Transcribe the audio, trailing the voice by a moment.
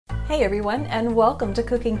Hey everyone, and welcome to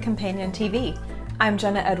Cooking Companion TV. I'm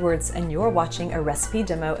Jenna Edwards, and you're watching a recipe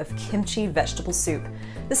demo of kimchi vegetable soup.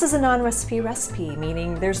 This is a non-recipe recipe,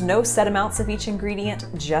 meaning there's no set amounts of each ingredient,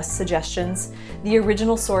 just suggestions. The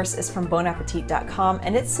original source is from bonappetit.com,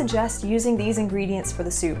 and it suggests using these ingredients for the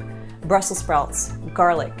soup: Brussels sprouts,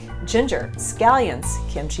 garlic, ginger, scallions,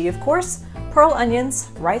 kimchi of course, pearl onions,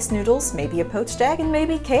 rice noodles, maybe a poached egg, and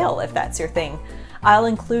maybe kale if that's your thing. I'll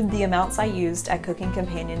include the amounts I used at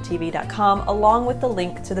cookingcompaniontv.com along with the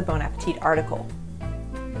link to the Bon Appetit article.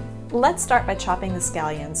 Let's start by chopping the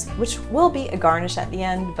scallions, which will be a garnish at the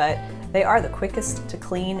end, but they are the quickest to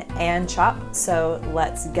clean and chop, so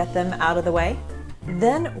let's get them out of the way.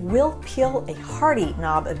 Then we'll peel a hearty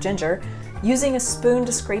knob of ginger. Using a spoon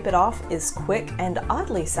to scrape it off is quick and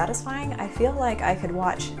oddly satisfying. I feel like I could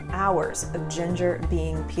watch hours of ginger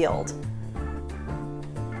being peeled.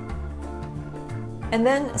 And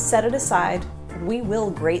then set it aside. We will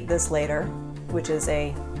grate this later, which is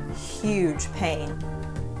a huge pain,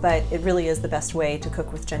 but it really is the best way to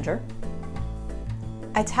cook with ginger.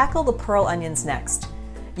 I tackle the pearl onions next.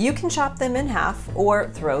 You can chop them in half or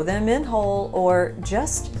throw them in whole or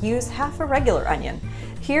just use half a regular onion.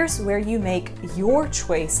 Here's where you make your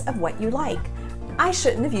choice of what you like. I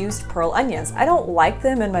shouldn't have used pearl onions. I don't like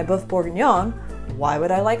them in my boeuf bourguignon. Why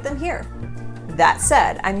would I like them here? That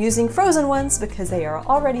said, I'm using frozen ones because they are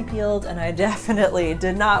already peeled, and I definitely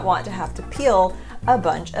did not want to have to peel a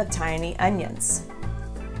bunch of tiny onions.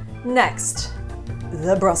 Next,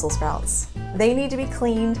 the Brussels sprouts. They need to be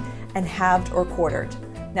cleaned and halved or quartered.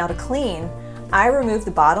 Now to clean, I remove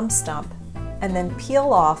the bottom stump and then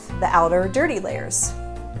peel off the outer dirty layers.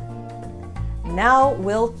 Now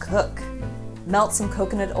we'll cook. Melt some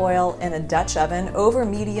coconut oil in a Dutch oven over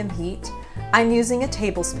medium heat. I'm using a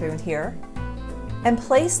tablespoon here. And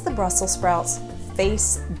place the Brussels sprouts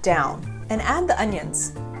face down and add the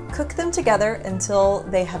onions. Cook them together until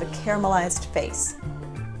they have a caramelized face.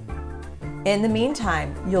 In the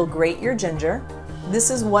meantime, you'll grate your ginger.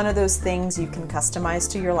 This is one of those things you can customize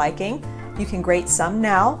to your liking. You can grate some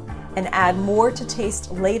now and add more to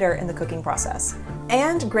taste later in the cooking process.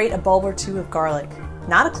 And grate a bulb or two of garlic.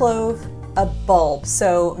 Not a clove, a bulb.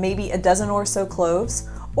 So maybe a dozen or so cloves,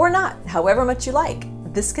 or not, however much you like.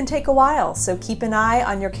 This can take a while, so keep an eye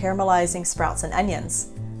on your caramelizing sprouts and onions.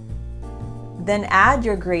 Then add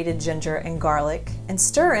your grated ginger and garlic and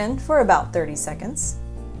stir in for about 30 seconds.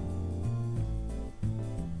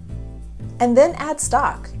 And then add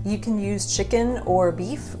stock. You can use chicken or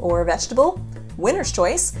beef or vegetable, winner's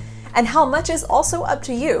choice. And how much is also up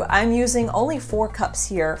to you. I'm using only 4 cups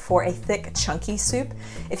here for a thick, chunky soup.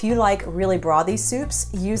 If you like really brothy soups,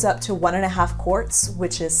 use up to 1.5 quarts,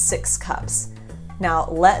 which is 6 cups. Now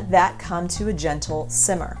let that come to a gentle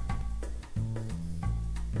simmer.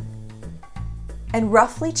 And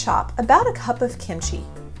roughly chop about a cup of kimchi.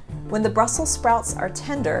 When the Brussels sprouts are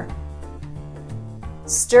tender,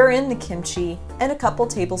 stir in the kimchi and a couple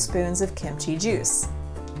tablespoons of kimchi juice.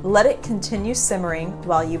 Let it continue simmering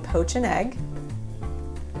while you poach an egg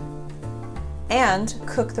and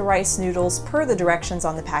cook the rice noodles per the directions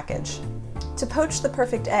on the package. To poach the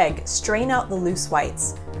perfect egg, strain out the loose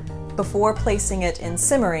whites before placing it in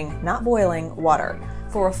simmering, not boiling, water.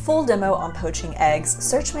 For a full demo on poaching eggs,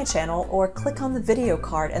 search my channel or click on the video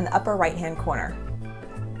card in the upper right-hand corner.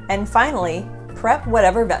 And finally, prep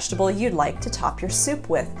whatever vegetable you'd like to top your soup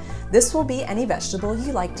with. This will be any vegetable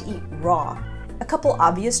you like to eat raw. A couple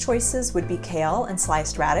obvious choices would be kale and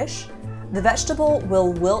sliced radish. The vegetable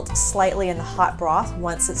will wilt slightly in the hot broth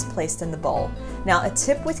once it's placed in the bowl. Now, a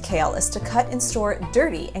tip with kale is to cut and store it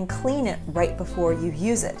dirty and clean it right before you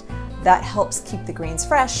use it. That helps keep the greens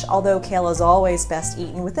fresh, although kale is always best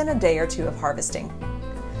eaten within a day or two of harvesting.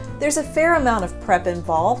 There's a fair amount of prep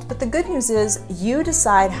involved, but the good news is you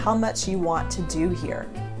decide how much you want to do here.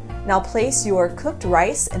 Now place your cooked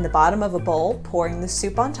rice in the bottom of a bowl, pouring the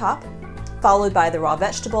soup on top, followed by the raw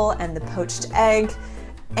vegetable and the poached egg.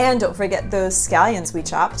 And don't forget those scallions we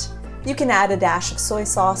chopped. You can add a dash of soy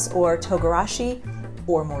sauce or togarashi,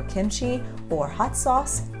 or more kimchi, or hot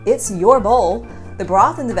sauce. It's your bowl. The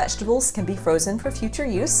broth and the vegetables can be frozen for future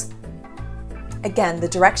use. Again, the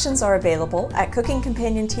directions are available at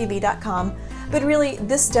cookingcompaniontv.com, but really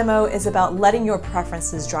this demo is about letting your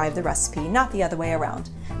preferences drive the recipe, not the other way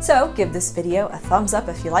around. So give this video a thumbs up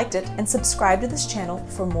if you liked it, and subscribe to this channel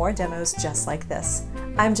for more demos just like this.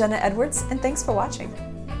 I'm Jenna Edwards, and thanks for watching.